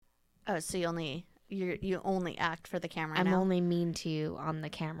Oh, so you only act for the camera I'm now? only mean to you on the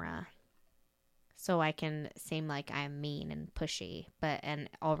camera. So I can seem like I'm mean and pushy. But in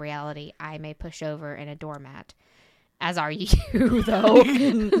all reality, I may push over in a doormat. As are you, though.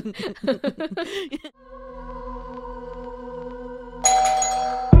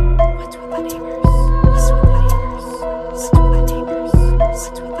 What's with the neighbors? What's with the neighbors? What's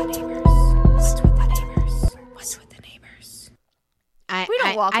with the neighbors? What's with the neighbors? What's with the neighbors? We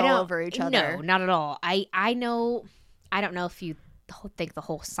don't walk all over each other. No, not at all. I know. I don't know if you think the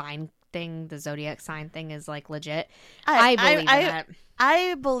whole sign thing, the zodiac sign thing, is like legit. I believe in that.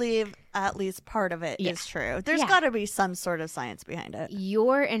 I believe at least part of it Yeah. is true. There's Yeah. got to be some sort of science behind it.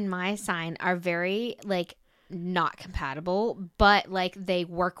 Your and my sign are very like not compatible, but like they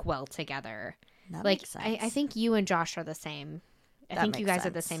work well together. That Like makes sense. I think you and Josh are the same. I That think you makes guys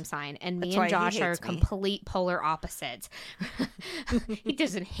are the sense. same sign, and me That's why and he Josh are hates me. complete polar opposites. He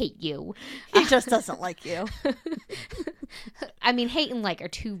doesn't hate you. He just doesn't like you. I mean, hate and like are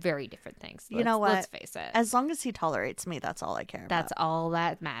two very different things. You know what? Let's face it. As long as he tolerates me, that's all I care That's about. all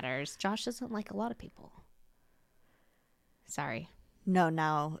that matters. Josh doesn't like a lot of people. Sorry. No,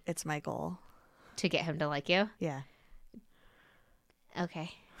 now it's my goal. To get him to like you? Yeah.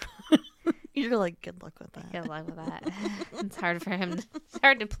 Okay. You're like, good luck with that. Good luck with that. It's hard for him. It's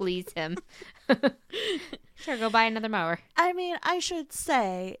hard to please him. Sure, go buy another mower. I mean, I should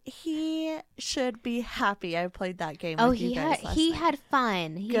say he should be happy I played that game Oh, with you guys last he night. had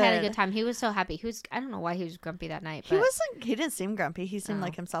fun. He had a Good. good time. He was so happy. I don't know why he was grumpy that night. He but- he didn't seem grumpy. He seemed Oh,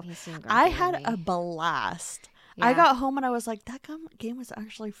 like himself. he seemed I grumpy had to a me. blast. I Yeah. got home and I was like, that game was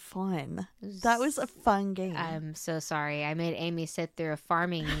actually fun. That was a fun game. I'm so sorry. I made Amy sit through a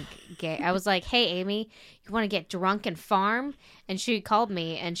farming game. I was like, "Hey, Amy, you want to get drunk and farm?" And she called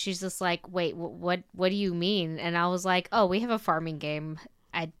me, and she's just like, "Wait, what do you mean?" And I was like, "Oh, we have a farming game."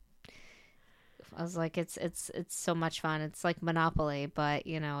 I was like, "It's so much fun. It's like Monopoly, but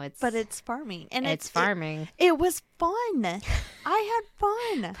it's But it's farming. And it's farming." It was fun. I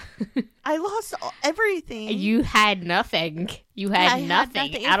had fun. I lost everything. You had nothing. You I had had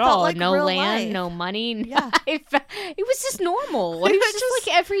nothing nothing. It at felt all. like No real land, life. no money. Yeah. It was just normal. It It was was just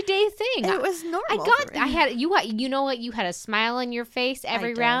like everyday thing. It was normal. I had you know what? You had a smile on your face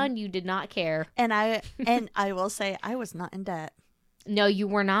every did. round. You did not care. And I will say I was not in debt. No, you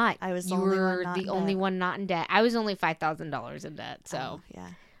were not. I was the you only one were not the in only debt. one not in debt. I was only $5,000 in debt, so Oh, yeah.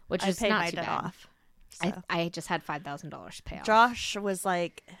 which I is paid not my too debt bad. off. So. I just had $5,000 to pay off. Josh was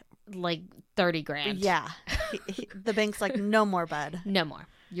like, 30 grand. yeah. The bank's like, no more, bud. No more.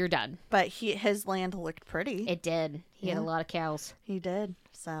 You're done. But his land looked pretty. It did. He had a Yeah. lot of cows. He did.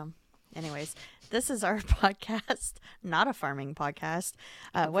 So, anyways, this is our podcast, not a farming podcast.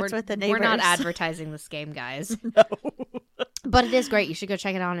 What's with the neighbors? We're not advertising this game, guys. No. But it is great. You should go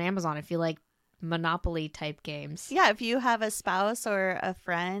check it out on Amazon if you like Monopoly type games. Yeah, if you have a spouse or a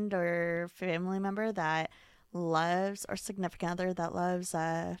friend or family member that loves, or significant other that loves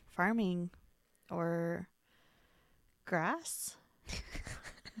farming or grass.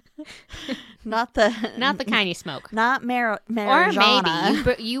 Not the kind you smoke. not Or marijuana. maybe,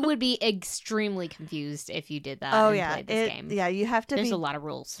 but you would be extremely confused if you did that Oh and yeah, played this game. yeah. You have to There's be a lot of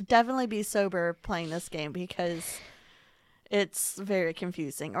rules. definitely be sober playing this game because it's very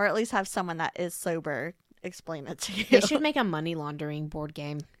confusing, or at least have someone that is sober explain it to you. They should make a money laundering board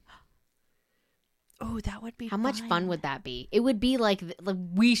game. Oh, that would be How much fun. fun would that be? It would be like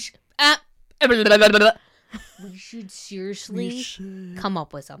we should seriously We should. come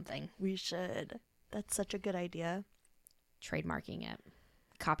up with something. We should. That's such a good idea. Trademarking it.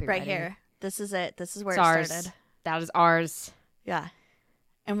 Copyrighting. Right here. This is it. This is where It's it ours. started. That is ours. Yeah.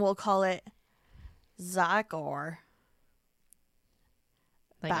 And we'll call it Zagor.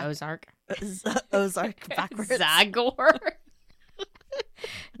 Like Back- Ozark. Ozark backwards. Zagor.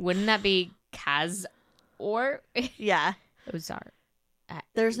 Wouldn't that be Kaz or Yeah. Ozark?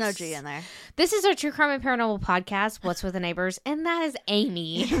 There's no G in there. This is our True Crime and Paranormal podcast, What's with the Neighbors, and that is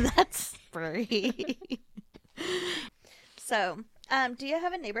Amy. That's free. So, do you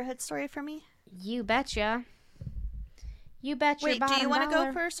have a neighborhood story for me? You betcha. You bet your Wait, do you bottom want to go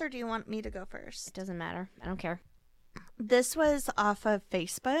dollar. first or do you want me to go first? It doesn't matter. I don't care. This was off of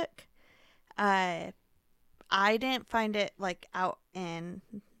Facebook. I didn't find it like out in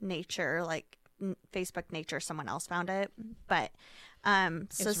nature, like Facebook nature. Someone else found it, but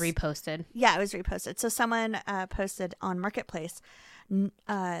It was reposted. yeah, it was reposted. So someone posted on Marketplace.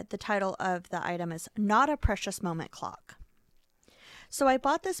 The title of the item is "Not a Precious Moment Clock." So I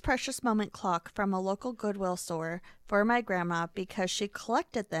bought this precious moment clock from a local Goodwill store for my grandma because she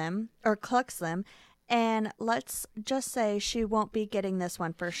collects them, and let's just say she won't be getting this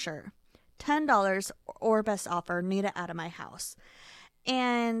one for sure. $10 or best offer. Need it out of my house.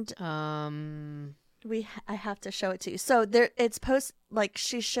 And I have to show it to you. So there, it's like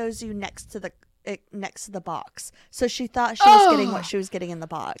she shows you next to the box. So she thought she was getting what she was getting in the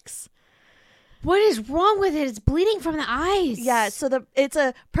box. What is wrong with it? It's bleeding from the eyes. Yeah, so it's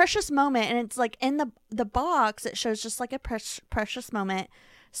a precious moment, and it's like in the box, it shows just like a precious moment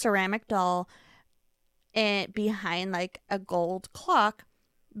ceramic doll, and behind like a gold clock,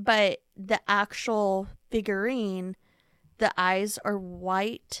 but the actual figurine, the eyes are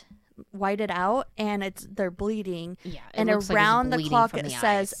whited out, and they're bleeding. Yeah, and around the clock it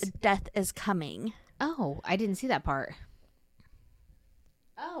says "Death is coming." Oh, I didn't see that part.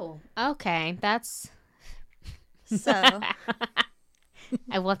 Oh, okay. That's so.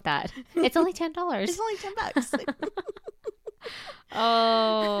 I want that. It's only $10. It's only $10.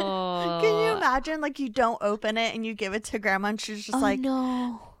 Oh, can you imagine? Like you don't open it and you give it to Grandma, and she's just like,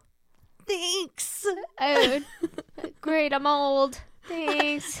 "No, thanks." Oh, great. I'm old.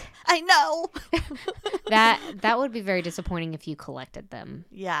 Thanks. I know. That would be very disappointing if you collected them.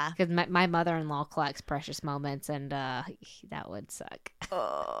 Yeah. Because my mother-in-law collects precious moments, and that would suck.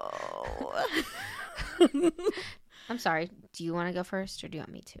 Oh. I'm sorry. Do you want to go first, or do you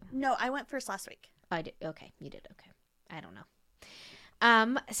want me to? No, I went first last week. I did. Okay, you did. Okay. I don't know.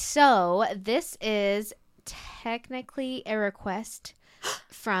 So this is technically a request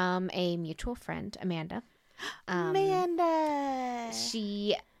from a mutual friend, Amanda. Amanda.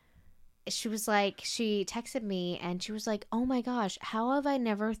 She was like, she texted me and she was like, "Oh my gosh, how have I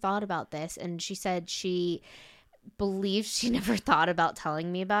never thought about this?" And she said she believes she never thought about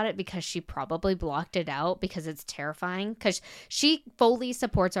telling me about it because she probably blocked it out because it's terrifying. Because she fully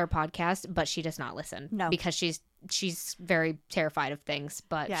supports our podcast, but she does not listen. No. Because she's very terrified of things,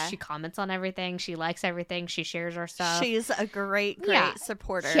 but Yeah. she comments on everything. She likes everything. She shares our stuff. She's a great Yeah.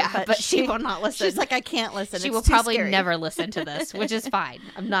 supporter. Yeah, but she will not listen. She's like, I can't listen. She It's will too probably scary. never listen to this, which is fine.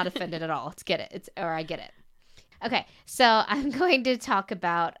 I'm not offended at all. I get it. Okay, so I'm going to talk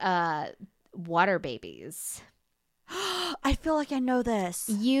about water babies. I feel like I know this.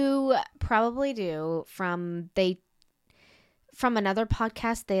 You probably do from another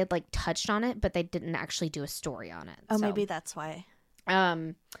podcast. They had like touched on it, but they didn't actually do a story on it. Oh, So, maybe that's why.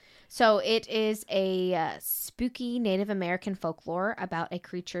 So it is a spooky Native American folklore about a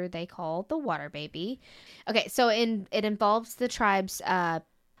creature they call the water baby. Okay, so it involves the tribes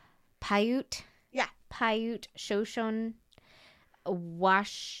Paiute, Yeah. Paiute, Shoshone,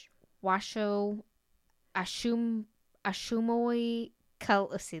 Washo, Ashumoi.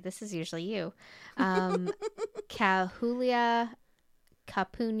 Let's see, this is usually you. Cahulia,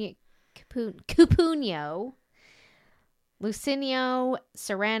 Cupunio, Lucinio,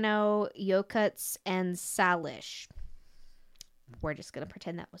 Serrano, Yokuts, and Salish. We're just going to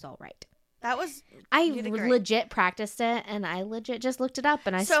pretend that was all right. That was. I you did great. legit practiced it, and I legit just looked it up,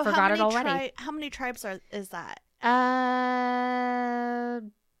 and I forgot it already. How many tribes is that?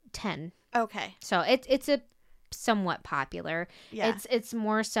 10. Okay. So it's a somewhat popular. Yeah. It's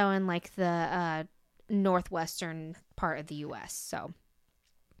more so in like the northwestern part of the U.S. So,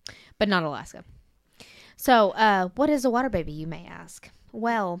 but not Alaska. So, what is a water baby, you may ask?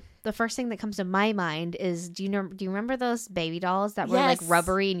 Well, the first thing that comes to my mind is do you remember those baby dolls that were like Yes.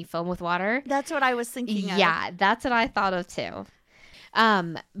 rubbery and you fill them with water? That's what I was thinking of. Yeah, that's what I thought of too.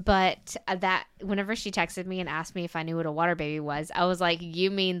 But that whenever she texted me and asked me if I knew what a water baby was, I was like,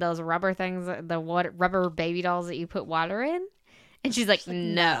 "You mean those rubber things, the rubber baby dolls that you put water in?" And she's like,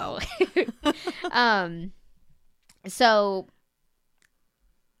 "No." So,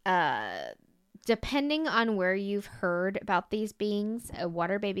 depending on where you've heard about these beings, a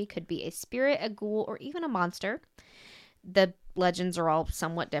water baby could be a spirit, a ghoul, or even a monster. The legends are all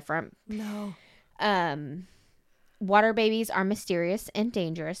somewhat different. No. Water babies are mysterious and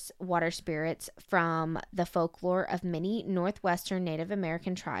dangerous water spirits from the folklore of many northwestern Native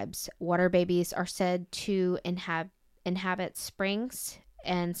American tribes. Water babies are said to inhabit springs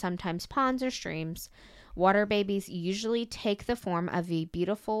and sometimes ponds or streams. Water babies usually take the form of a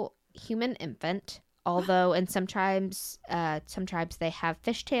beautiful human infant, although in some tribes they have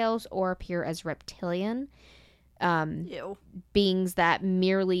fishtails or appear as reptilian Ew. beings that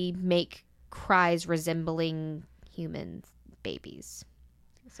merely make cries resembling human babies.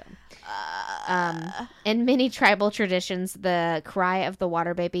 So, in many tribal traditions, the cry of the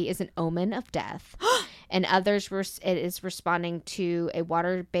water baby is an omen of death, and others it is responding to a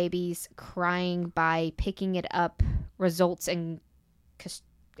water baby's crying by picking it up results in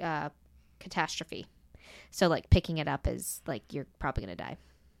catastrophe. So, like, picking it up is like you're probably gonna die.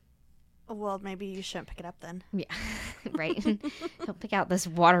 Well, maybe you shouldn't pick it up then. Yeah, right. Don't pick out this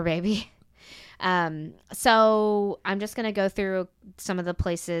water baby. So I'm just going to go through some of the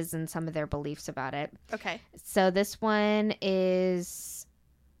places and some of their beliefs about it. Okay. So this one is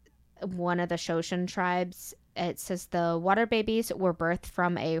one of the Shoshan tribes. It says the water babies were birthed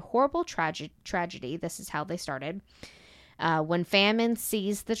from a horrible tragedy. This is how they started. When famine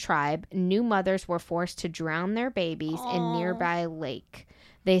seized the tribe, new mothers were forced to drown their babies in nearby lake.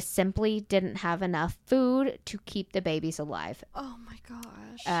 They simply didn't have enough food to keep the babies alive. Oh my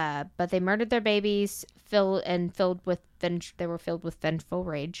gosh. But they murdered their babies, they were filled with vengeful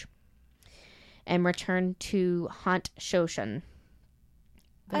rage, and returned to haunt Shoshan.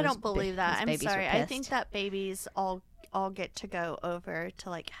 I don't believe that. those I'm babies were sorry. I pissed. think that babies all get to go over to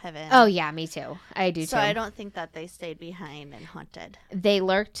like heaven. Oh yeah, me too. I do So too. I don't think that they stayed behind and haunted. They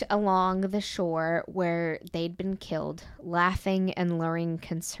lurked along the shore where they'd been killed, laughing and luring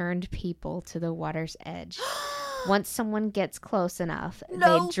concerned people to the water's edge. Once someone gets close enough,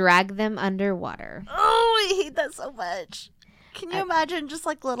 No. they drag them underwater. Oh, I hate that so much. Can you imagine just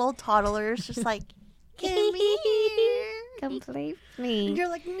like little toddlers just like, give me here. Come play with And me. you're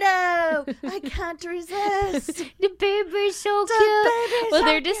like, no, I can't resist. The baby's so The cute. baby's Well, so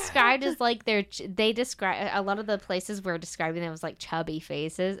they're cute. described as like they describe a lot of the places we're describing them as like chubby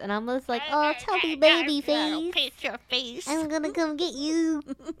faces, and I'm just like, oh, chubby baby face. Paste your face. I'm gonna come get you.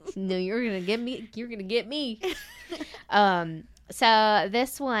 No, you're gonna get me. You're gonna get me. So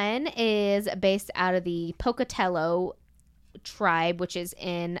this one is based out of the Pocatello tribe, which is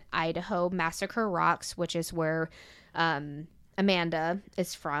in Idaho. Massacre Rocks, which is where Amanda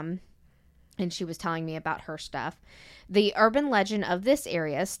is from, and she was telling me about her stuff. The urban legend of this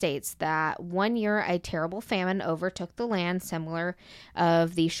area states that one year a terrible famine overtook the land, similar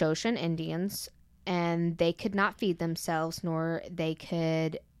of the Shoshan Indians, and they could not feed themselves, nor they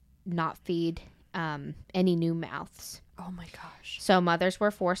could not feed any new mouths. Oh my gosh. So mothers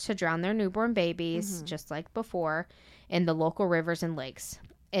were forced to drown their newborn babies, just like before, in the local rivers and lakes.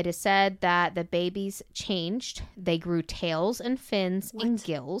 It is said that the babies changed. They grew tails and fins and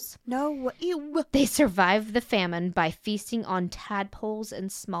gills. No, ew. They survived the famine by feasting on tadpoles and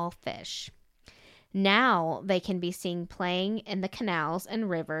small fish. Now they can be seen playing in the canals and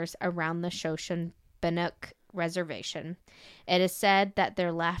rivers around the Shoshan Bannock Reservation. It is said that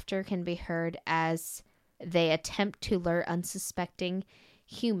their laughter can be heard as they attempt to lure unsuspecting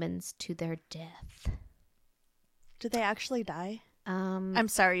humans to their death. Did they actually die? I'm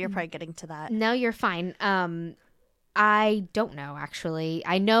sorry, you're probably getting to that. No, you're fine. I don't know, actually.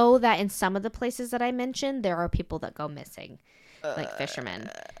 I know that in some of the places that I mentioned, there are people that go missing, like fishermen.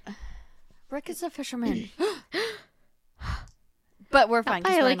 Rick is a fisherman. But we're fine.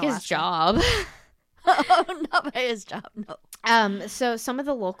 'cause I we're like in his Alaska. job. Oh, not by his job, no. So some of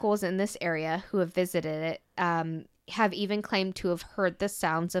the locals in this area who have visited it have even claimed to have heard the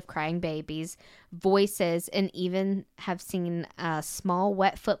sounds of crying babies, voices, and even have seen small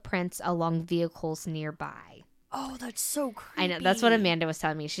wet footprints along vehicles nearby. Oh, that's so creepy. I know, that's what Amanda was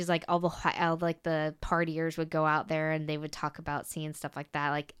telling me. She's like, all the partiers would go out there and they would talk about seeing stuff like that.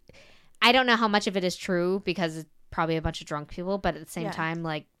 Like, I don't know how much of it is true because it's probably a bunch of drunk people, but at the same time,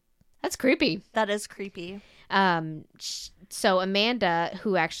 like, that's creepy. That is creepy. So Amanda,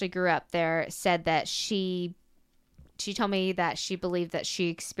 who actually grew up there, said that she told me that she believed that she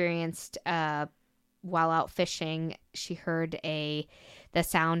experienced while out fishing, she heard the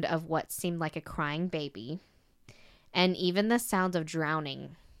sound of what seemed like a crying baby, and even the sound of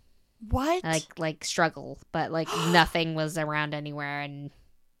drowning, What? like struggle, but like nothing was around anywhere, and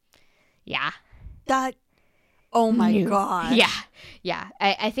yeah. That. Oh my god. Yeah.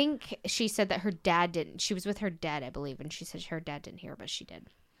 I think she said that her dad didn't. She was with her dad, I believe, and she said her dad didn't hear, but she did.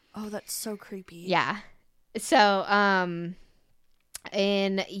 Oh, that's so creepy. Yeah. So,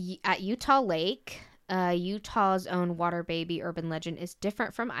 at Utah Lake, Utah's own water baby urban legend is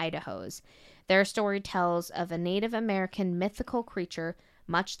different from Idaho's. Their story tells of a Native American mythical creature,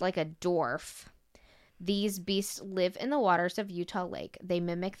 much like a dwarf. These beasts live in the waters of Utah Lake. They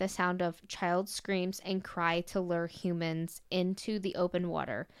mimic the sound of child screams and cry to lure humans into the open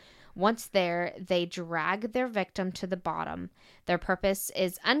water. Once there, they drag their victim to the bottom. Their purpose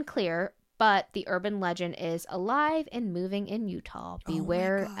is unclear, but the urban legend is alive and moving in Utah.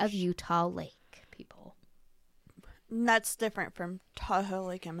 Beware of gosh. Utah Lake, people. And that's different from Tahoe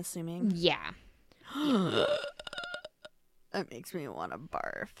Lake, I'm assuming. Yeah. That makes me want to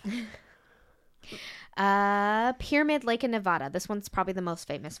barf. Pyramid Lake in Nevada. This one's probably the most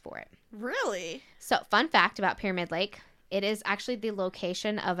famous for it. Really? So, fun fact about Pyramid Lake. It is actually the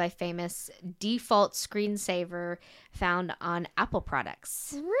location of a famous default screensaver found on Apple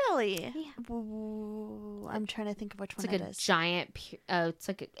products. Really? Yeah. Ooh, I'm trying to think of which It's one like it a is. giant. It's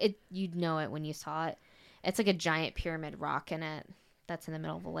like you'd know it when you saw it. It's like a giant pyramid rock in it that's in the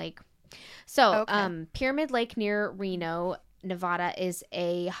middle of a lake. So, Okay. Pyramid Lake near Reno, Nevada, is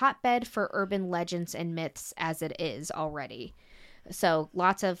a hotbed for urban legends and myths as it is already. So,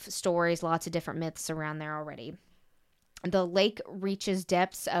 lots of stories, lots of different myths around there already. The lake reaches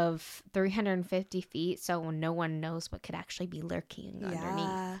depths of 350 feet, so no one knows what could actually be lurking underneath.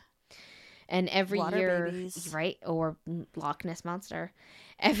 Yeah. And every Water year, babies. right, or Loch Ness Monster,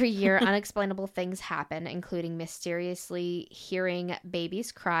 every year unexplainable things happen, including mysteriously hearing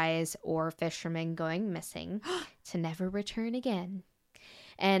babies' cries or fishermen going missing to never return again.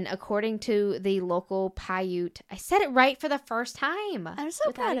 And according to the local Paiute, I said it right for the first time. I'm so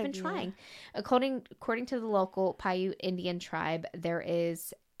without proud even of you. trying. According to the local Paiute Indian tribe, there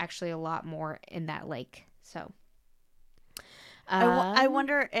is actually a lot more in that lake. So, I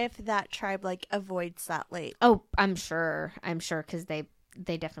wonder if that tribe like avoids that lake. Oh, I'm sure because they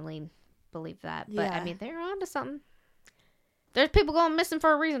definitely believe that. But I Yeah. mean, they're onto something. There's people going missing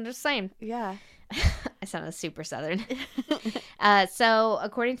for a reason. Just saying. Yeah. I sounded super southern. So,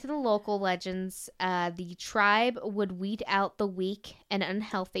 according to the local legends, the tribe would weed out the weak and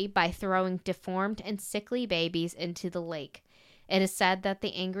unhealthy by throwing deformed and sickly babies into the lake. It is said that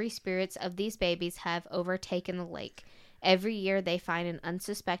the angry spirits of these babies have overtaken the lake. Every year, they find an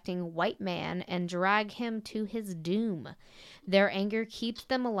unsuspecting white man and drag him to his doom. Their anger keeps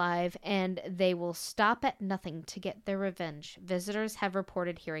them alive, and they will stop at nothing to get their revenge. Visitors have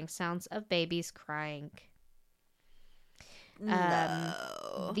reported hearing sounds of babies crying.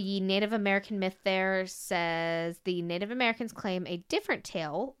 No. The Native American myth there says the Native Americans claim a different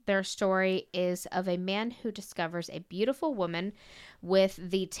tale. Their story is of a man who discovers a beautiful woman with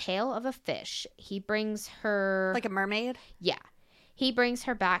the tail of a fish. He brings her... Like a mermaid? Yeah. He brings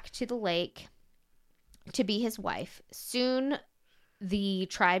her back to the lake to be his wife. Soon, the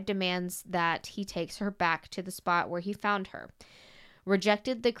tribe demands that he takes her back to the spot where he found her.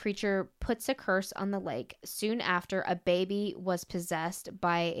 Rejected, the creature puts a curse on the lake. Soon after, a baby was possessed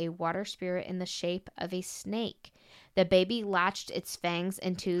by a water spirit in the shape of a snake. The baby latched its fangs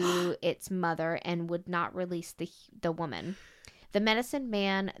into its mother and would not release the woman. The medicine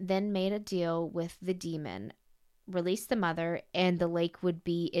man then made a deal with the demon, released the mother, and the lake would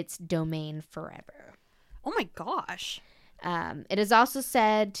be its domain forever. Oh my gosh. It is also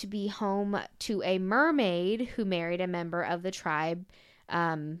said to be home to a mermaid who married a member of the tribe,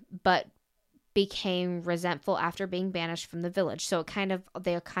 but became resentful after being banished from the village. So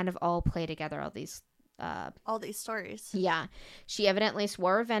they kind of all play together, all these. All these stories. Yeah. She evidently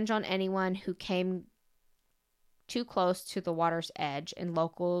swore revenge on anyone who came too close to the water's edge, and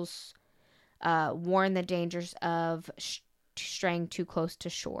locals warn the dangers of straying too close to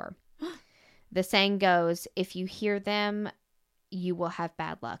shore. The saying goes, if you hear them, you will have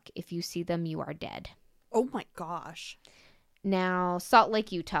bad luck. If you see them, you are dead. Oh my gosh. Now, Salt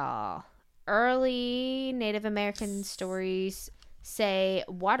Lake, Utah. Early Native American stories say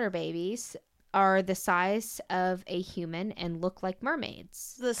water babies are the size of a human and look like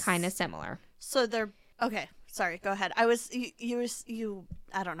mermaids. Kind of similar. So they're okay. Sorry, go ahead. You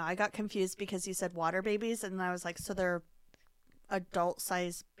I don't know. I got confused because you said water babies, and I was like, so they're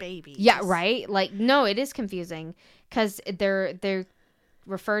adult-sized babies. Yeah, right? Like, no, it is confusing because they're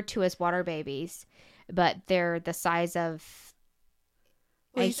referred to as water babies, but they're the size of...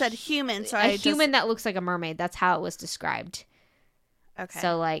 Well, you said human, so a human that looks like a mermaid. That's how it was described. Okay.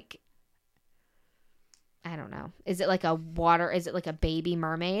 So, like, I don't know. Is it like a baby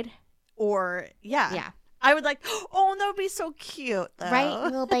mermaid? Or, yeah. Yeah. I would like, oh, that would be so cute, though. Right?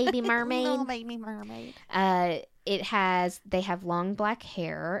 Little baby mermaid. Little baby mermaid. They have long black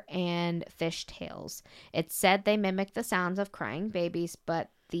hair and fish tails. It's said they mimic the sounds of crying babies,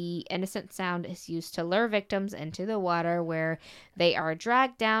 but the innocent sound is used to lure victims into the water where they are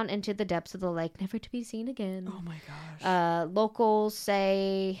dragged down into the depths of the lake, never to be seen again. Oh my gosh. Locals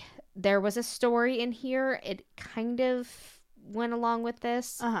say there was a story in here. It kind of went along with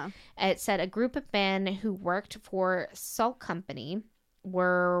this. Uh-huh. It said a group of men who worked for Salt Company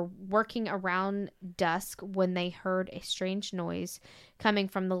were working around dusk when they heard a strange noise coming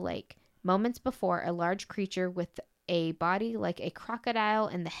from the lake. Moments before, a large creature with a body like a crocodile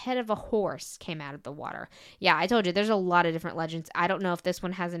and the head of a horse came out of the water. Yeah, I told you, there's a lot of different legends. I don't know if this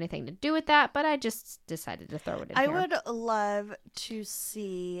one has anything to do with that, but I just decided to throw it in I here. would love to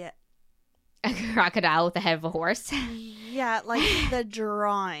see... A crocodile with the head of a horse. Yeah, like the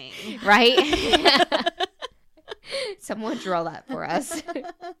drawing. Right? Someone draw that for us.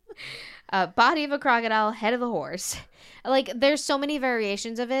 Body of a crocodile, head of a horse. Like, there's so many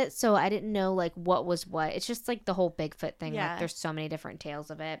variations of it, so I didn't know, like, what was what. It's just, like, the whole Bigfoot thing. Yeah. Like, there's so many different tales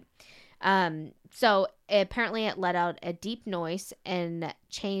of it. So, apparently it let out a deep noise and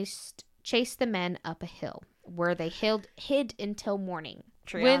chased the men up a hill, where they hid until morning.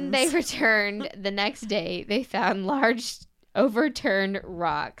 When they returned the next day, they found large overturned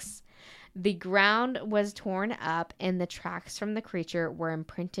rocks. The ground was torn up and the tracks from the creature were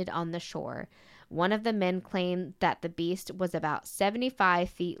imprinted on the shore. One of the men claimed that the beast was about 75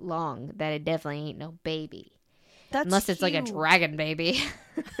 feet long, that it definitely ain't no baby. That's Unless it's like a huge. dragon baby.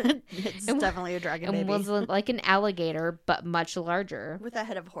 It's definitely a dragon And baby. was like an alligator, but much larger. With a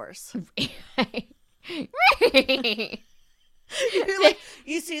head of horse. You're like,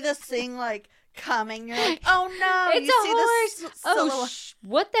 you see this thing like coming. You're like, oh no! It's you a see horse. this Oh, silhouette.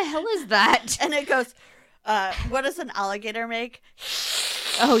 what the hell is that? And it goes, what does an alligator make?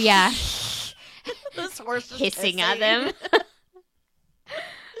 Oh, yeah. This horse is Hissing at them.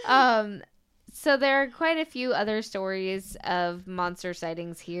 So there are quite a few other stories of monster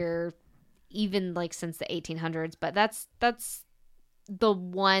sightings here, even like since the 1800s. But that's the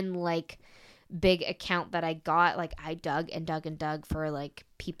one like big account that I got. Like I dug and dug and dug for like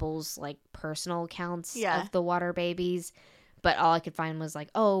people's like personal accounts Yeah. of the water babies. But all I could find was like,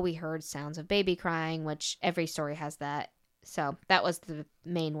 oh, we heard sounds of baby crying, which every story has that. So that was the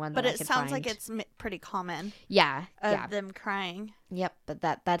main one. But that I it could sounds find. like it's pretty common yeah, of yeah, them crying. yep. But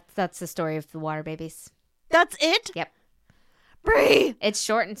that's the story of the water babies. That's it? Yep. Bree! It's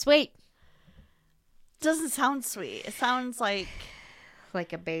short and sweet, Doesn't sound sweet. It sounds like,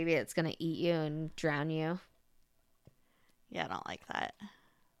 like a baby that's gonna eat you and drown you. yeah, I don't like that.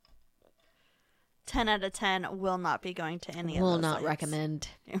 10 out of 10 will not be going to any of Will those not sites. recommend.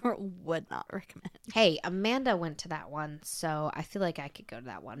 Or would not recommend. Hey, Amanda went to that one, so I feel like I could go to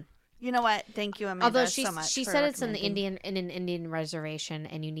that one. You know what? Thank you, Amanda, Although so much she for said it's in the recommending. in an Indian reservation,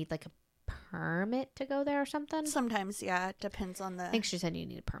 and you need like a permit to go there or something. Sometimes, yeah, it depends on the. I think she said you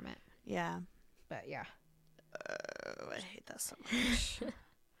need a permit, Yeah. but yeah. Oh, I hate that so much.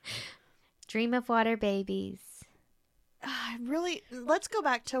 Dream of water babies. Really, let's go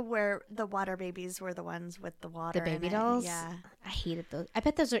back to where the water babies were the ones with the water. The baby in it. dolls? Yeah. I hated those. I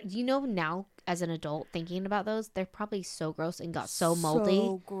bet those are. You know, now as an adult thinking about those, they're probably so gross and got so moldy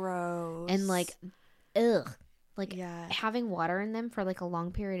So gross. and like, ugh. Like Yeah. having water in them for like a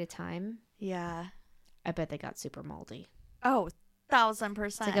long period of time. Yeah. I bet they got super moldy. Oh, 1000%.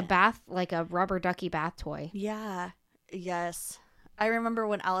 It's like a bath, like a rubber ducky bath toy. Yeah. Yes. I remember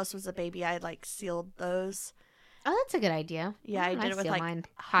when Alice was a baby, I like sealed those. Oh, that's a good idea. Yeah, I did it with seal like mine.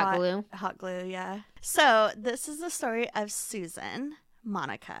 Hot glue. Hot glue, yeah. So this is the story of Susan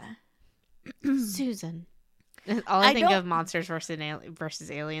Monica. Susan. All I think don't- of Monsters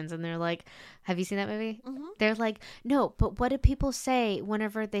versus Aliens, and they're like, "Have you seen that movie?" Mhm. They're like, "No, but what do people say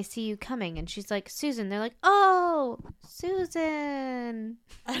whenever they see you coming?" And she's like, "Susan." They're like, "Oh, Susan."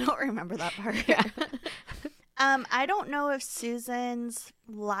 I don't remember that part. Yeah. I don't know if Susan's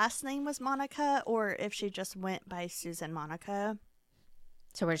last name was Monica or if she just went by Susan Monica.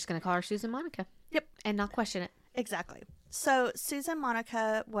 So we're just gonna call her Susan Monica. Yep. And not question it. Exactly. So Susan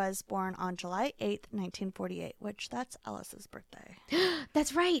Monica was born on July 8th, 1948, which that's Alice's birthday.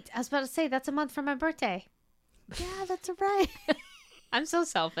 That's right. I was about to say that's a month from my birthday. Yeah, that's right. I'm so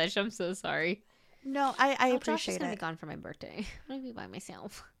selfish. I'm so sorry. No, I Josh is appreciate gonna it. be gone for my birthday. I'm gonna be by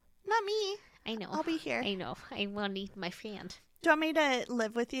myself. Not me. I know. I'll be here. I know. I want to meet my friend. Do you want me to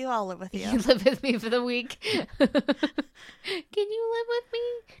live with you? I'll live with You you. live with me for the week. Can you live with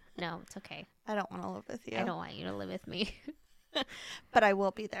me? No, it's okay. I don't want to live with you. I don't want you to live with me. But I will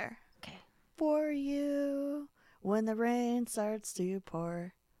be there. Okay. For you when the rain starts to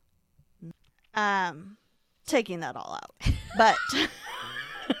pour. Taking that all out. But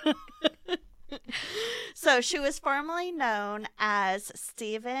so she was formerly known as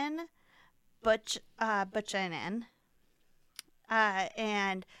Stephen Buchanan.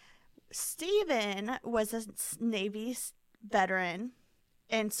 And Stephen was a Navy veteran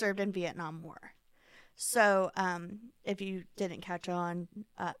and served in Vietnam War. So, if you didn't catch on,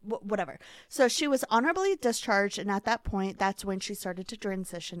 whatever. So she was honorably discharged, and at that point, that's when she started to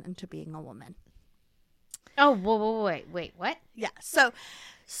transition into being a woman. Oh, wait, what? Yeah. So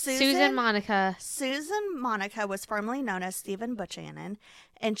Susan Monica. Susan Monica was formerly known as Stephen Buchanan,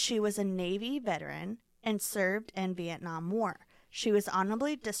 and she was a Navy veteran and served in Vietnam War. She was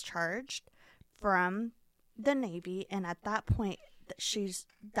honorably discharged from the Navy, and at that point,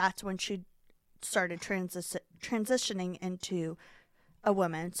 that's when she started transitioning into a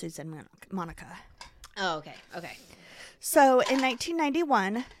woman, Susan Monica. Oh, okay. So in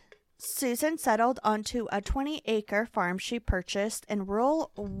 1991, Susan settled onto a 20-acre farm she purchased in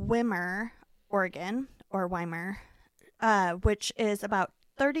rural Weimar, Oregon, or Weimar, which is about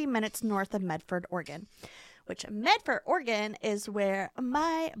 30 minutes north of Medford, Oregon. Which Medford, Oregon is where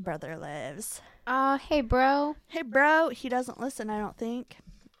my brother lives. Hey, bro. Hey, bro. He doesn't listen, I don't think.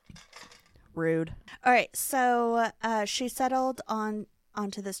 Rude. All right, so she settled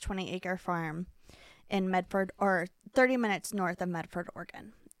onto this 20-acre farm in Medford, or 30 minutes north of Medford,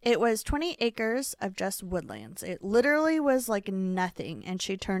 Oregon. It was 20 acres of just woodlands. It literally was like nothing, and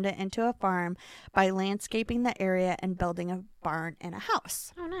she turned it into a farm by landscaping the area and building a barn and a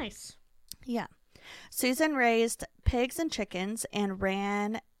house. Oh, nice. Yeah. Susan raised pigs and chickens and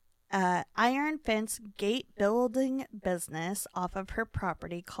ran an iron fence gate building business off of her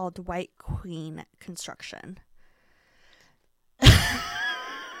property called White Queen Construction.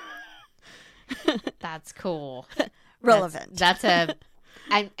 That's cool. Relevant.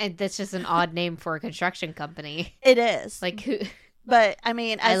 And that's just an odd name for a construction company. It is. Like who? But I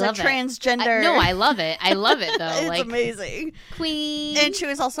mean, as a transgender. No, I love it. I love it though. It's like amazing. Queen. And she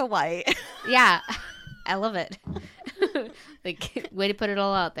was also white. Yeah. I love it. Like, way to put it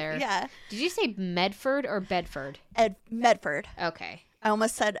all out there. Yeah. Did you say Medford or Bedford? Medford. Okay. I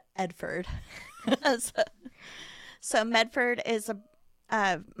almost said Edford. So Medford is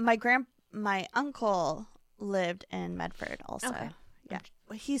my uncle lived in Medford also. Okay. Yeah.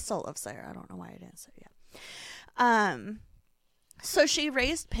 Well, he still lives there. I don't know why I didn't say yeah. So she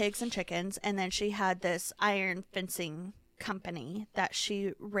raised pigs and chickens, and then she had this iron fencing company that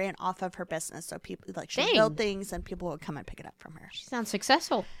she ran off of her business. So people she would build things and people would come and pick it up from her. She sounds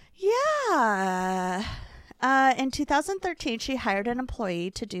successful. Yeah. In 2013, she hired an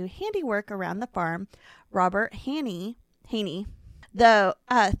employee to do handiwork around the farm, Robert Haney. Though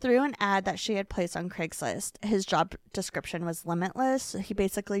through an ad that she had placed on Craigslist, his job description was limitless. He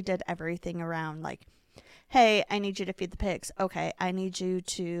basically did everything around like, hey, I need you to feed the pigs. Okay, I need you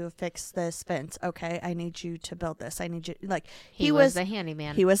to fix this fence. Okay, I need you to build this. I need you like He was the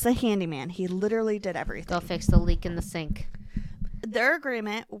handyman. He was the handyman. He literally did everything. Go fix the leak in the sink. Their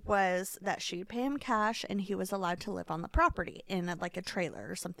agreement was that she'd pay him cash and he was allowed to live on the property in like a trailer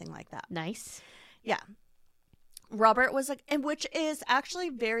or something like that. Nice. Yeah. Robert was like, and which is actually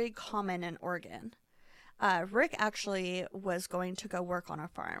very common in Oregon. Rick actually was going to go work on a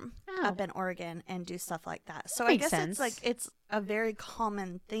farm up in Oregon and do stuff like that. So I guess it's a very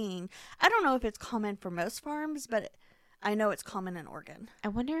common thing. I don't know if it's common for most farms, but I know it's common in Oregon. I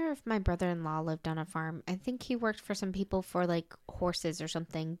wonder if my brother-in-law lived on a farm. I think he worked for some people for like horses or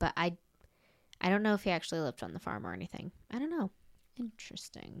something, but I don't know if he actually lived on the farm or anything. I don't know.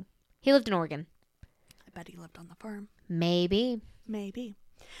 Interesting. He lived in Oregon. I bet he lived on the farm. Maybe.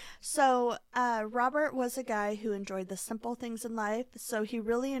 So Robert was a guy who enjoyed the simple things in life. So he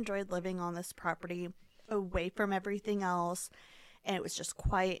really enjoyed living on this property away from everything else. And it was just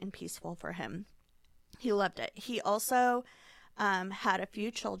quiet and peaceful for him. He loved it. He also had a few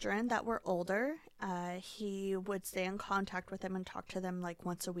children that were older. He would stay in contact with them and talk to them like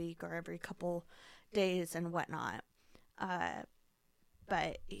once a week or every couple days and whatnot.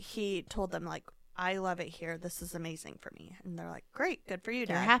 But he told them like, I love it here. This is amazing for me. And they're like, great. Good for you,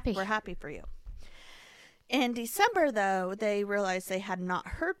 Dad. They're happy. We're happy for you. In December, though, they realized they had not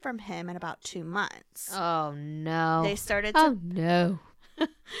heard from him in about 2 months. Oh, no. They started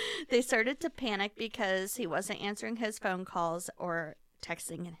to panic because he wasn't answering his phone calls or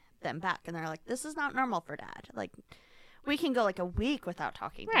texting them back. And they're like, this is not normal for Dad. Like, we can go like a week without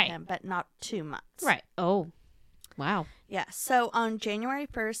talking to him, but not 2 months. Right. Oh, wow. Yeah. So on January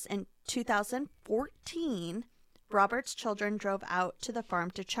 1st in 2014, Robert's children drove out to the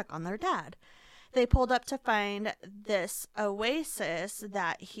farm to check on their dad. They pulled up to find this oasis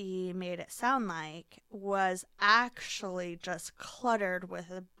that he made it sound like was actually just cluttered with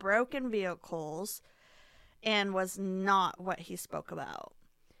broken vehicles and was not what he spoke about.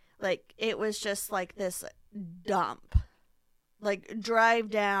 Like, it was just like this dump. Like, drive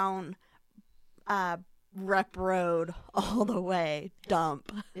down Rep Road all the way,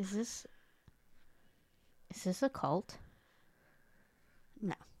 dump. Is this a cult?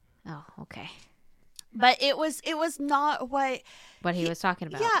 No. Oh, okay. But it was not what he was talking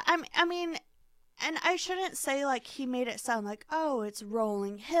about. Yeah, I mean, and I shouldn't say like he made it sound like, oh, it's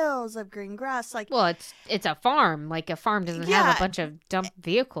rolling hills of green grass. Like, well, it's a farm. Like a farm doesn't have a bunch of dump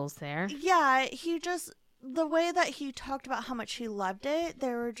vehicles there. Yeah, he just the way that he talked about how much he loved it,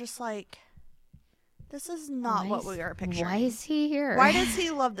 they were just like, this is not what we are picturing. Why is he here? Why does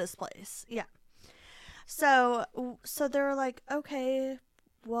he love this place? Yeah. So they were like, okay,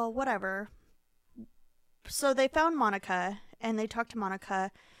 well, whatever. So they found Monica, and they talked to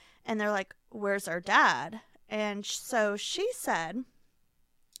Monica, and they're like, "Where's our dad?" And so she said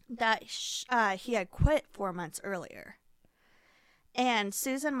that he had quit 4 months earlier. And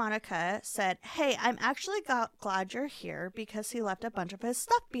Susan Monica said, "Hey, I'm actually glad you're here because he left a bunch of his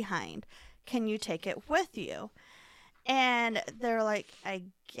stuff behind. Can you take it with you?" And they're like, "I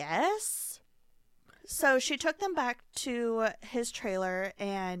guess." So she took them back to his trailer,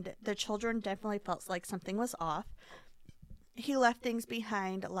 and the children definitely felt like something was off. He left things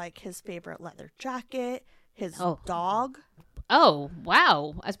behind, like his favorite leather jacket, his dog. Oh,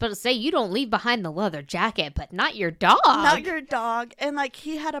 wow. I was about to say, you don't leave behind the leather jacket, but not your dog. Not your dog. And, like,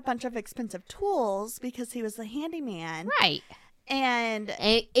 he had a bunch of expensive tools because he was the handyman. Right. And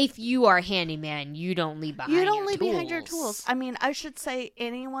if you are a handyman, you don't leave behind behind your tools. I mean, I should say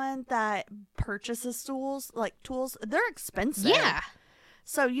anyone that purchases tools, they're expensive. Yeah.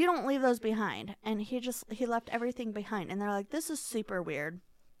 So you don't leave those behind. And he left everything behind. And they're like, this is super weird.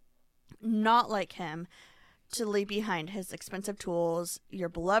 Not like him to leave behind his expensive tools, your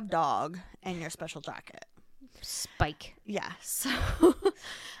beloved dog, and your special jacket. Spike. Yeah. So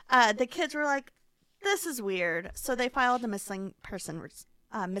the kids were like, this is weird. So they filed a missing person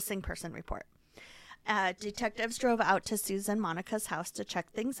report. Detectives drove out to Susan Monica's house to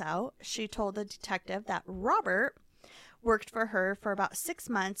check things out. She told the detective that Robert worked for her for about 6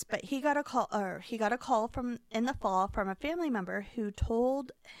 months, but he got a call from in the fall from a family member who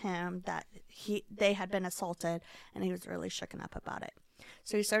told him that they had been assaulted, and he was really shooken up about it.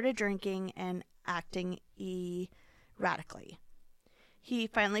 So he started drinking and acting erratically. He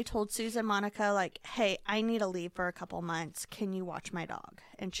finally told Susan Monica, like, "Hey, I need to leave for a couple months. Can you watch my dog?"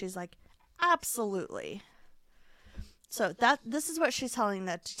 And she's like, "Absolutely." So this is what she's telling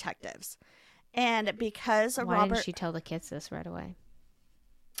the detectives. And because Why didn't she tell the kids this right away?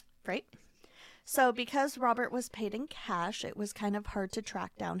 Right. So because Robert was paid in cash, it was kind of hard to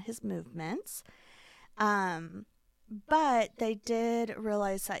track down his movements. But they did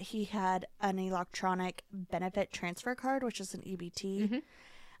realize that he had an electronic benefit transfer card, which is an EBT.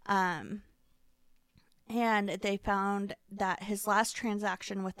 Mm-hmm. And they found that his last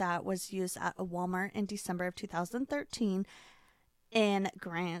transaction with that was used at a Walmart in December of 2013 in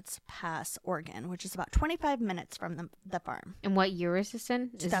Grants Pass, Oregon, which is about 25 minutes from the farm. And what year is this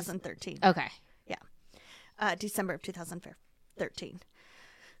in? 2013. Okay. Yeah. December of 2013.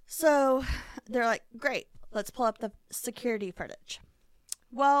 So they're like, great, let's pull up the security footage.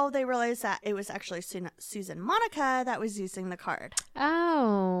 Well, they realized that it was actually Susan Monica that was using the card.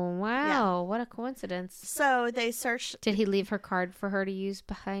 Oh, wow. Yeah. What a coincidence. So they searched. Did he leave her card for her to use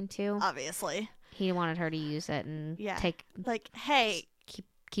behind too? Obviously. He wanted her to use it and take. Like, hey, keep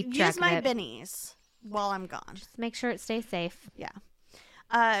track use my of it. Bennies while I'm gone. Just make sure it stays safe.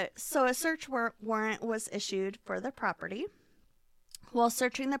 Yeah. So a search warrant was issued for the property. While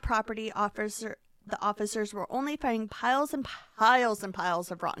searching the property, the officers were only finding piles and piles and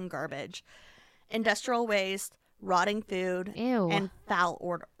piles of rotten garbage, industrial waste, rotting food, Ew. and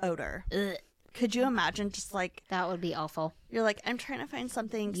foul odor. Ugh. Could you imagine just like... That would be awful. You're like, I'm trying to find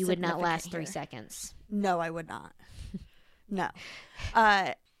something You would not last here. 3 seconds. No, I would not. No.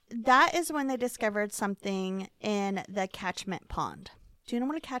 That is when they discovered something in the catchment pond. Do you know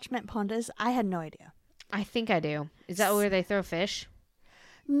what a catchment pond is? I had no idea. I think I do. Is that where they throw fish?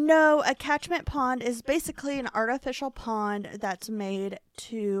 No, a catchment pond is basically an artificial pond that's made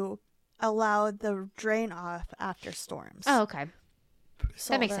to allow the drain off after storms. Oh, okay.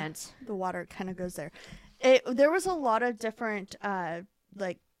 So that makes sense. The water kind of goes there. There was a lot of different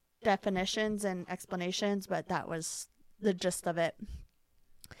like definitions and explanations, but that was the gist of it.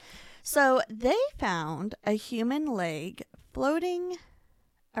 So they found a human leg floating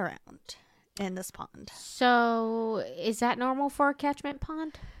around in this pond. So is that normal for a catchment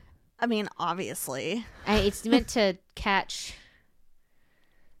pond? I mean, obviously. It's meant to catch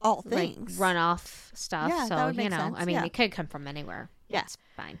all things. Like runoff stuff. Yeah, so, that would make sense. I mean, Yeah. It could come from anywhere. Yeah. It's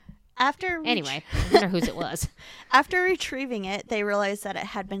fine. Anyway, I wonder whose it was. After retrieving it, they realized that it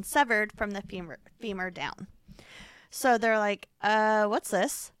had been severed from the femur down. So they're like, what's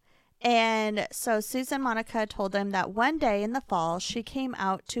this? And so Susan Monica told them that one day in the fall, she came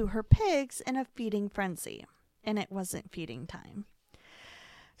out to her pigs in a feeding frenzy, and it wasn't feeding time.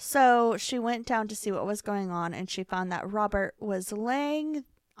 So she went down to see what was going on, and she found that Robert was laying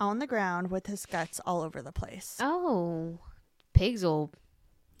on the ground with his guts all over the place. Oh, pigs will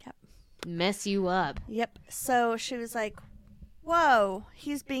mess you up. Yep. So she was like, whoa,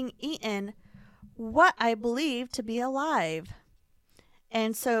 he's being eaten, what I believe to be alive.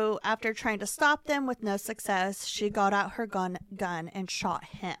 And so after trying to stop them with no success, she got out her gun and shot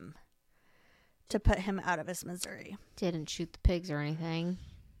him to put him out of his misery. Didn't shoot the pigs or anything.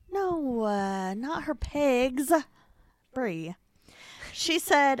 No, not her pigs. Brie. She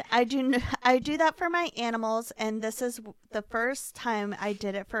said, I do that for my animals, and this is the first time I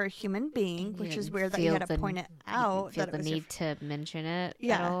did it for a human being, which is weird that you had to point it out. Feel that the it was need to mention it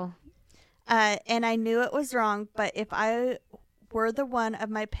Yeah. at all? And I knew it was wrong, but if I were the one of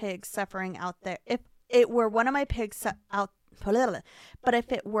my pigs suffering out there, if it were one of my pigs but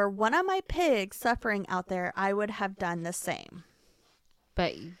if it were one of my pigs suffering out there, I would have done the same.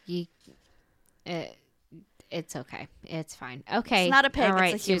 But it's okay. It's fine. Okay. It's not a pig, All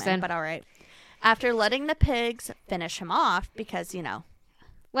right, it's a human, Susan. but all right. After letting the pigs finish him off, because, Let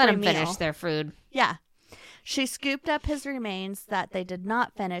them free finish meal. their food. Yeah. She scooped up his remains that they did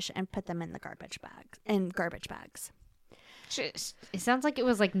not finish and put them in the garbage bags. It sounds like it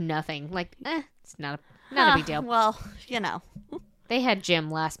was like nothing. Like, it's not a big deal. Well, They had gym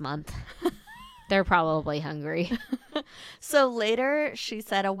last month. They're probably hungry. So later, she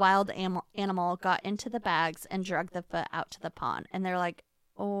said a wild animal got into the bags and dragged the foot out to the pond. And they're like,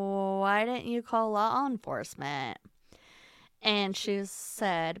 oh, why didn't you call law enforcement? And she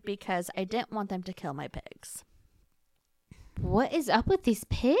said, because I didn't want them to kill my pigs. What is up with these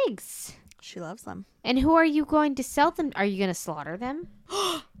pigs? She loves them. And who are you going to sell them? Are you going to slaughter them?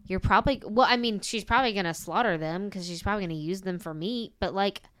 You're probably... Well, I mean, she's probably going to slaughter them because she's probably going to use them for meat. But,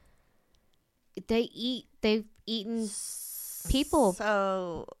 like, they've eaten people.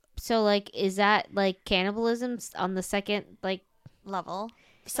 So, like, is that, like, cannibalism on the second, like... level.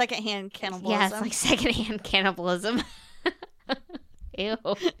 Secondhand cannibalism. Yeah, it's like secondhand cannibalism. Ew.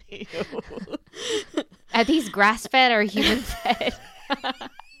 Ew. Are these grass-fed or human-fed?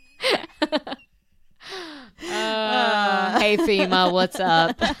 Hey, FEMA, what's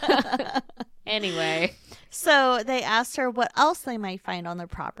up? Anyway. So they asked her what else they might find on their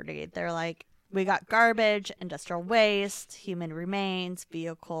property. They're like, we got garbage, industrial waste, human remains,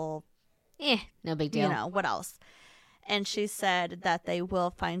 vehicle, No big deal. what else? And she said that they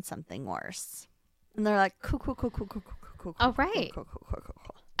will find something worse. And they're like, cool. All right. Cool.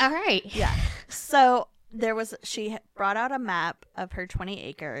 All right. Yeah. So she brought out a map of her 20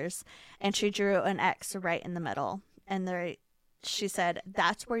 acres and she drew an X right in the middle. And she said,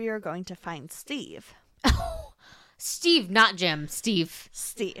 that's where you're going to find Steve. Steve, not Jim. Steve.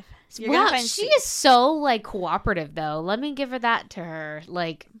 You're Wow, gonna find she Steve. is so, like, cooperative, though. Let me give her that to her.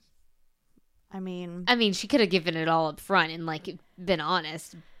 Like, I mean, she could have given it all up front and, like, been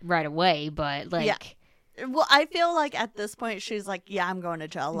honest right away, but, like... Yeah. Well, I feel like at this point she's like, yeah, I'm going to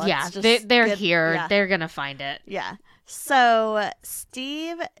jail. Let's they're here. Yeah. They're gonna find it. Yeah. So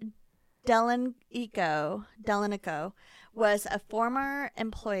Steve Delanico was a former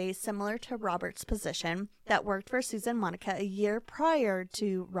employee similar to Robert's position that worked for Susan Monica a year prior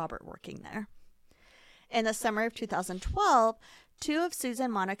to Robert working there. In the summer of 2012, 2 of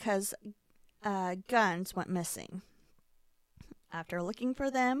Susan Monica's guns went missing. After looking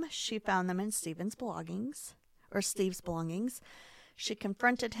for them, she found them in Steve's belongings. She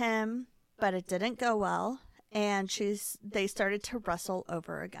confronted him, but it didn't go well, and they started to wrestle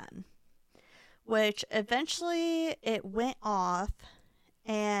over a gun, which eventually it went off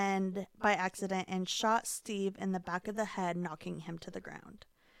and by accident and shot Steve in the back of the head, knocking him to the ground.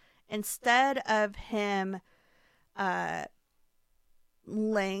 Instead of him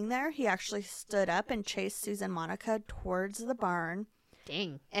laying there, he actually stood up and chased Susan Monica towards the barn.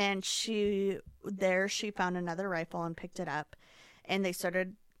 Dang. And she found another rifle and picked it up, and they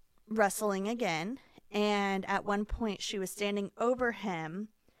started wrestling again. And at one point she was standing over him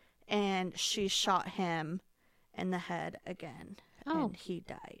and she shot him in the head again. And he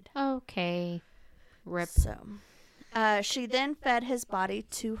died. Okay. Rip. So she then fed his body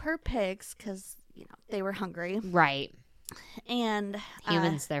to her pigs because they were hungry. Right. And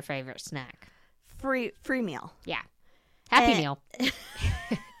Humans, their favorite snack. Free meal. Yeah. Happy And- meal.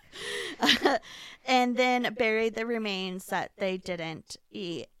 And then buried the remains that they didn't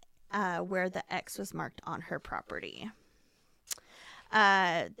eat where the X was marked on her property.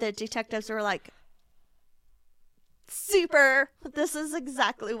 The detectives were like, super, this is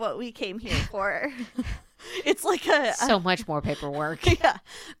exactly what we came here for. It's like So much more paperwork. yeah,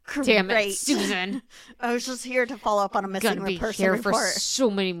 Damn it, great. Susan. I was just here to follow up on a missing Gonna be person here report. for so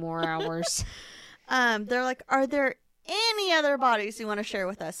many more hours. They're like, are there any other bodies you want to share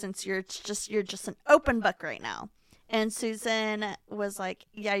with us since you're just an open book right now? And Susan was like,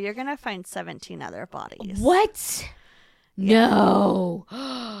 yeah, you're gonna find 17 other bodies. What? No.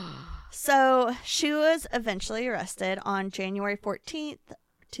 So she was eventually arrested on January 14th,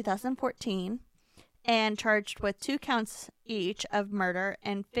 2014, and charged with 2 counts each of murder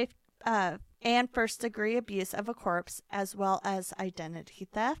and and first-degree abuse of a corpse, as well as identity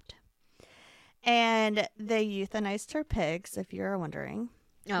theft. And they euthanized her pigs, if you're wondering.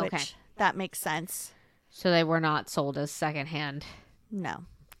 Okay. Which, that makes sense. So they were not sold as secondhand. No.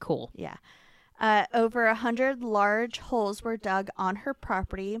 Cool. Yeah. Over 100 large holes were dug on her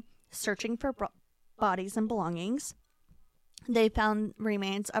property, searching for bodies and belongings. They found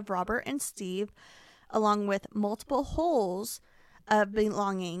remains of Robert and Steve, along with multiple holes of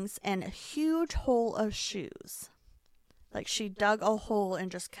belongings and a huge hole of shoes. Like, she dug a hole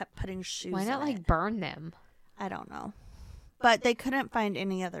and just kept putting shoes Why not in like it. burn them? I don't know. But they couldn't find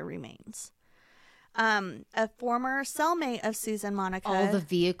any other remains. A former cellmate of Susan Monica. All the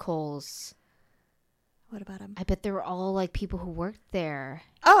vehicles. What about him? I bet they were all like people who worked there.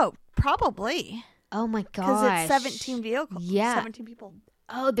 Oh, probably. Oh my Because gosh. it's 17 vehicles. Yeah. 17 people.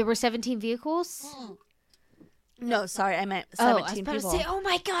 Oh, there were 17 vehicles? No, sorry, I meant Oh, I was 17 about people. to say, oh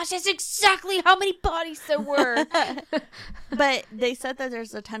my gosh, that's exactly how many bodies there were. But they said that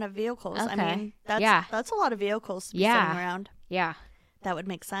there's a ton of vehicles. I Okay. mean, that's Yeah. that's a lot of vehicles to be Yeah. sitting around. Yeah. That would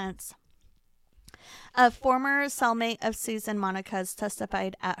make sense. A former cellmate of Susan Monica's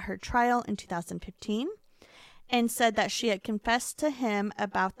testified at her trial in 2015 and said that she had confessed to him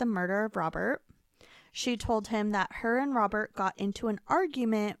about the murder of Robert. She told him that her and Robert got into an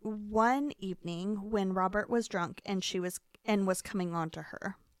argument one evening when Robert was drunk and was coming on to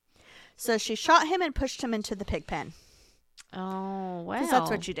her. So she shot him and pushed him into the pig pen. Oh, wow. Because that's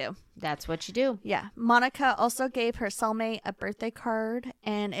what you do. That's what you do. Yeah. Monica also gave her cellmate a birthday card,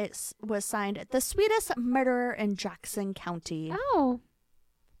 and it was signed "The Sweetest Murderer in Jackson County." Oh.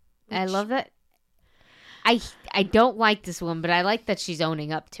 I Which- love that. I don't like this one, but I like that she's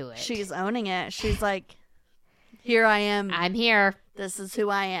owning up to it. She's owning it. She's like, "Here I am. I'm here. This is who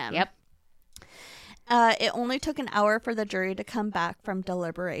I am." Yep. It only took an hour for the jury to come back from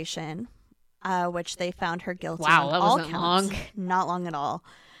deliberation, which they found her guilty. Wow, on that all wasn't counts. long. Not long at all.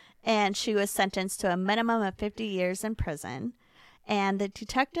 And she was sentenced to a minimum of 50 years in prison. And the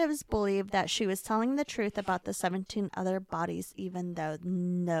detectives believe that she was telling the truth about the 17 other bodies, even though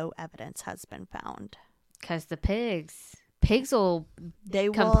no evidence has been found. Because the pigs will They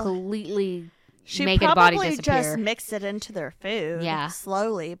will. completely She make a body probably disappear. just mixed it into their food, Yeah.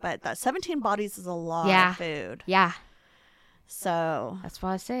 slowly. But that 17 bodies is a lot Yeah. of food. Yeah. So That's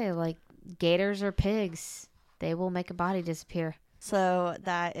why I say, like, gators or pigs, they will make a body disappear.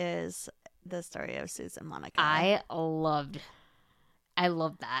 that is the story of Susan Monica. I loved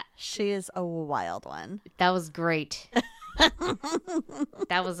that. She is a wild one. That was great.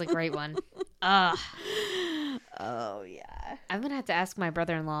 That was a great one. Ugh. Oh yeah. I'm gonna have to ask my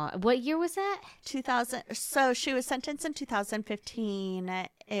brother-in-law. What year was that? 2000. So she was sentenced in 2015.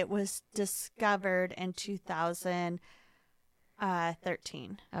 It was discovered in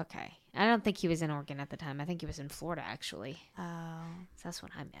 2013. Okay. I don't think he was in Oregon at the time. I think he was in Florida, actually. Oh So that's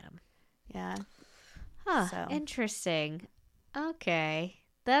when I met him. yeah. Huh. So- Interesting. Okay.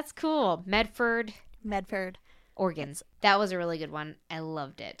 That's cool. Medford, Medford. Oregon. That was a really good one. I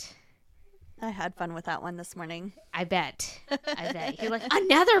loved it. I had fun with that one this morning. I bet. You're like,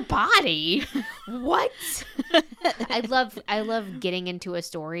 another body? What? I love getting into a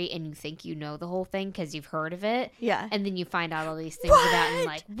story and you think you know the whole thing because you've heard of it. Yeah. And then you find out all these things about it and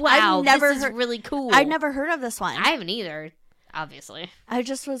like, What? wow, I've never this is heard- really cool. I'd never heard of this one. I haven't either, obviously. I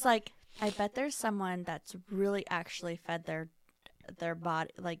just was like, I bet there's someone that's really actually fed their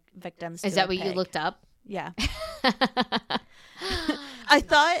body, like victims. Is to that a what you pig. looked up? Yeah. I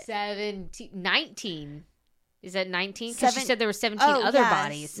thought 19. Is that 19? Because she Seven- said there were 17 Oh, other yes,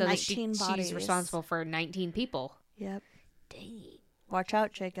 bodies. So that 19 she's bodies. responsible for 19 people. Yep. Dang. Watch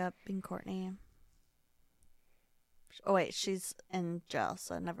out, Jacob and Courtney. Oh wait, she's in jail,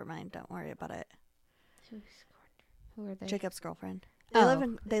 so never mind. Don't worry about it. Who are they? Jacob's girlfriend. They Oh. live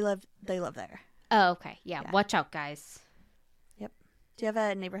in. They live there. Oh, okay. Yeah, Yeah. watch out, guys. Do you have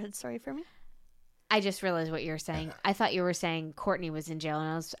a neighborhood story for me? I just realized what you were saying. I thought you were saying Courtney was in jail,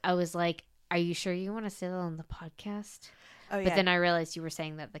 and I was like, are you sure you want to say that on the podcast? Oh yeah. But then I realized you were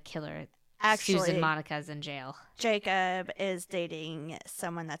saying that the killer, Actually, Susan Monica's in jail. Jacob is dating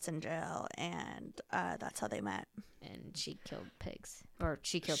someone that's in jail, and that's how they met. And she killed pigs. Or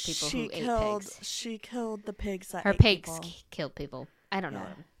she killed people she who killed, ate pigs. She killed the pigs that Her ate pigs people. killed people. I don't know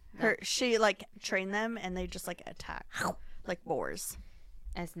Yeah. them. She like trained them, and they just like attack like boars.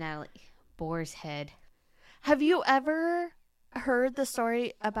 As Natalie. Boar's head. Have you ever heard the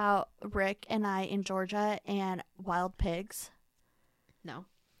story about Rick and I in Georgia and wild pigs? No.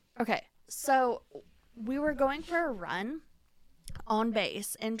 Okay, so we were going for a run on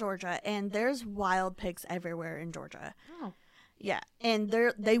base in Georgia, and there's wild pigs everywhere in Georgia. Oh. Yeah, and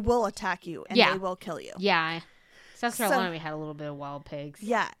they will attack you and Yeah. they will kill you. Yeah. South So- Carolina, we had a little bit of wild pigs.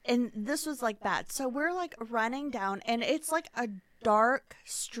 Yeah, and this was like that. So we're like running down, and it's like a dark,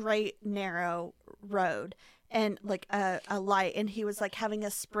 straight, narrow road, and like a light. And he was like having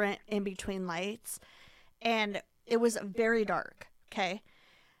a sprint in between lights, and it was very dark. Okay,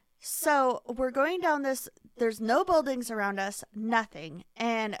 so we're going down this. There's no buildings around us, nothing,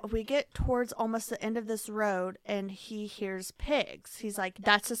 and we get towards almost the end of this road, and he hears pigs. He's like,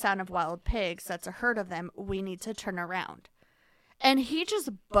 "That's the sound of wild pigs. That's a herd of them. We need to turn around." And he just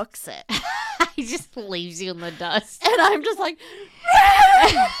books it. He just leaves you in the dust. And I'm just like,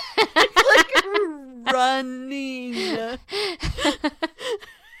 running.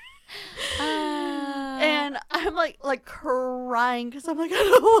 And I'm like crying because I'm like, I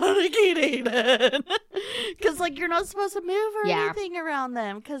don't want to get eaten. Because like you're not supposed to move or Yeah. anything around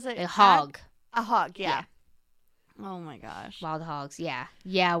them. Because A hog. A hog, yeah. Oh my gosh. Wild hogs. Yeah.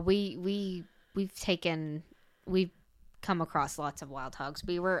 Yeah. We've come across lots of wild hogs.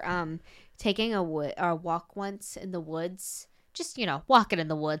 We were taking a walk once in the woods. Just, walking in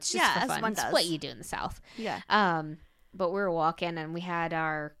the woods just Yeah, for as fun. one It's does. what you do in the South. Yeah. But we were walking and we had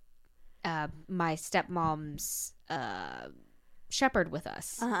our my stepmom's shepherd with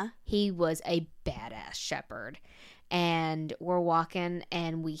us. Uh-huh. He was a badass shepherd. And we're walking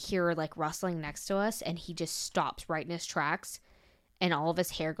and we hear like rustling next to us, and he just stops right in his tracks, and all of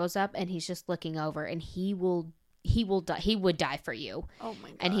his hair goes up, and he's just looking over, and he would die for you. Oh my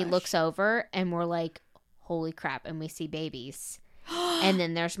gosh. And he looks over and we're like, holy crap, and we see babies. And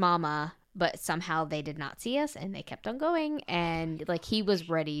then there's mama, but somehow they did not see us and they kept on going, and like he was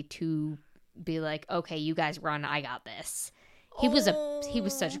ready to be like, okay, you guys run, I got this. He was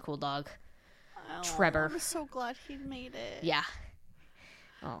such a cool dog. Trevor. I'm so glad he made it. Yeah.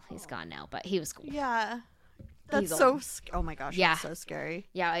 Oh, he's gone now, but he was cool. Yeah. That's He's so old. oh my gosh, Yeah. that's so scary.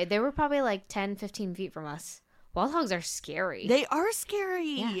 Yeah, they were probably like 10, 15 feet from us. Wild hogs are scary. They are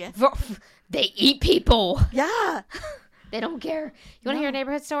scary. Yeah. They eat people. Yeah. They don't care. You want to hear a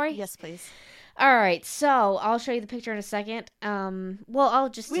neighborhood story? Yes, please. All right, so I'll show you the picture in a second. Well, I'll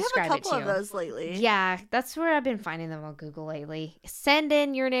just We have a describe couple it to of you. those lately. Yeah, that's where I've been finding them on Google lately. Send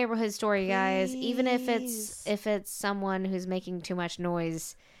in your neighborhood story, guys. Even if Please. it's someone who's making too much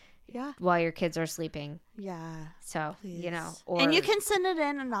noise Yeah. while your kids are sleeping. Yeah. So Please. or And you can send it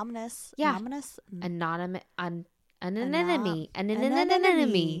in anonymous. Yeah. Anonymous. anonymous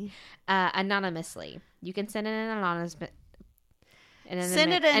anonymously. You can send it in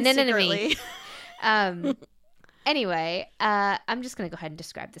Send it in secretly. Anyway, I'm just going to go ahead and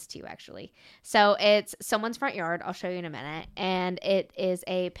describe this to you, actually. So it's someone's front yard. I'll show you in a minute. And it is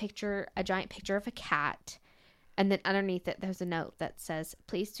a giant picture of a cat. And then underneath it, there's a note that says,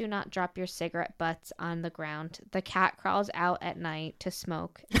 please do not drop your cigarette butts on the ground. The cat crawls out at night to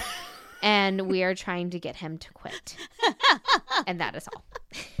smoke. And we are trying to get him to quit. And that is all.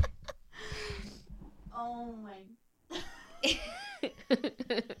 Oh my.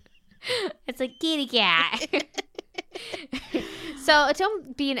 It's a kitty cat. So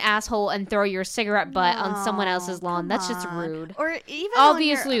don't be an asshole and throw your cigarette butt on someone else's lawn. come That's just on. rude. Or even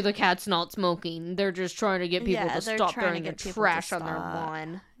Obviously, the cat's not smoking. They're just trying to get people Yeah, to they're stop trying to throwing their get people to trash on their stop.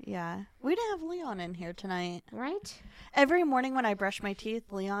 lawn. yeah, we didn't have Leon in here tonight. Right? Every morning when I brush my teeth,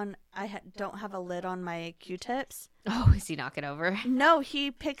 Leon, don't have a lid on my Q-tips. Oh, is he knocking over? No,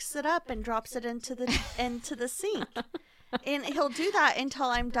 he picks it up and drops it into the sink. And he'll do that until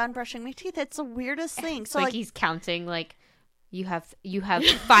I'm done brushing my teeth. It's the weirdest thing. It's So like he's counting, like, you have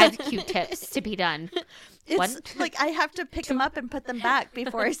 5 Q-tips to be done. it's One. like I have to pick them up and put them back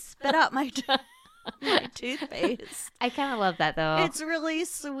before I spit out my toothpaste. I kind of love that, though. It's really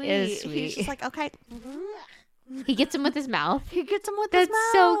sweet. is He's sweet. just like, okay. He gets him with his mouth. He gets them with That's his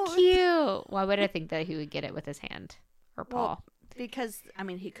so mouth. cute. Why would I think that he would get it with his hand or paw? Well, because, I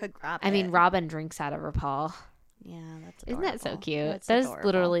mean, he could grab it. I mean, Robin drinks out of her paw. Yeah, that's Isn't that so adorable. cute? That's That is adorable.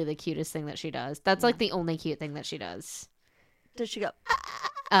 literally the cutest thing that she does. That's like the only cute thing that she does. Does she go,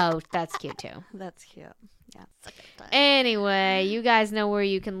 Oh, that's cute too. that's cute. Yeah. Suck it up. Anyway, you guys know where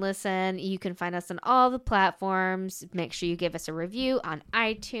you can listen. You can find us on all the platforms. Make sure you give us a review on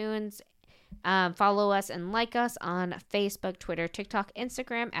iTunes. Follow us and like us on Facebook, Twitter, TikTok,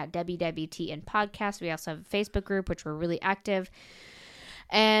 Instagram at WWTN Podcast. We also have a Facebook group, which we're really active.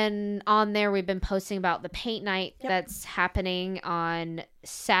 And on there, we've been posting about the paint night that's happening on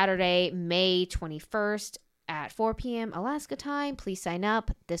Saturday, May 21st at 4 p.m. Alaska time. Please sign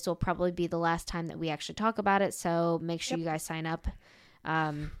up. This will probably be the last time that we actually talk about it. So make sure you guys sign up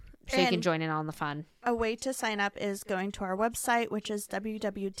so you can And- join in on the fun. A way to sign up is going to our website, which is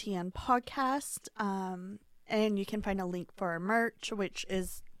WWTN Podcast. and you can find a link for our merch,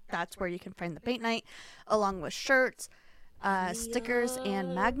 that's where you can find the Bait Night, along with shirts, stickers,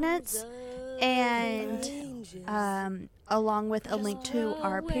 and magnets, and along with a link to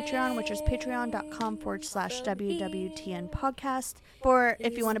our Patreon, which is patreon.com/WWTN podcast. For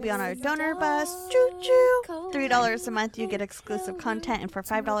if you want to be on our donor bus, $3 a month, you get exclusive content, and for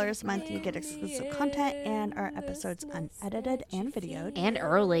 $5 a month, you get exclusive content and our episodes unedited and videoed. And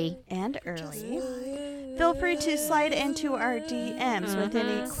early. Feel free to slide into our DMs with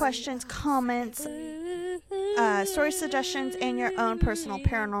any questions, comments, story suggestions, and your own personal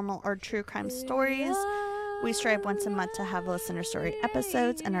paranormal or true crime stories. We strive once a month to have listener story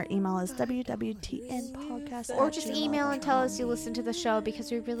episodes, and our email is wwtnpodcast. Or just email and tell us you listen to the show,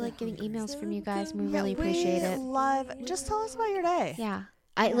 because we really like getting emails from you guys, and we really appreciate it. Just tell us about your day. Yeah.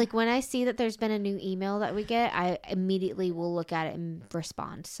 Like when I see that there's been a new email that we get, I immediately will look at it and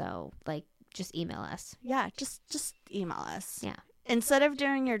respond. So like, just email us. Yeah, just email us. Yeah. Instead of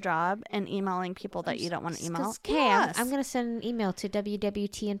doing your job and emailing people that you don't want to email. Okay, I'm going to send an email to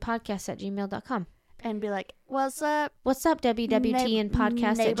wwtnpodcast@gmail.com. And be like, what's up? What's up,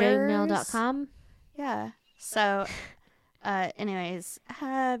 wwtnpodcast@gmail.com? Yeah. So, anyways,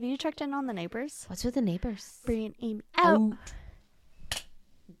 have you checked in on the neighbors? What's with the neighbors? Bring Amy out.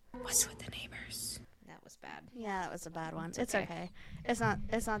 What's with the neighbors? That was bad. Yeah, that was a bad one. It's okay. It's not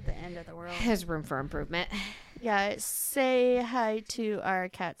the end of the world. There's room for improvement. Yeah, say hi to our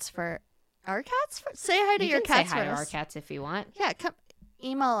cats for our cats. Say hi to your cats. Say hi for to us. our cats if you want. Yeah, come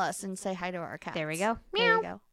email us and say hi to our cats. There we go. There you go.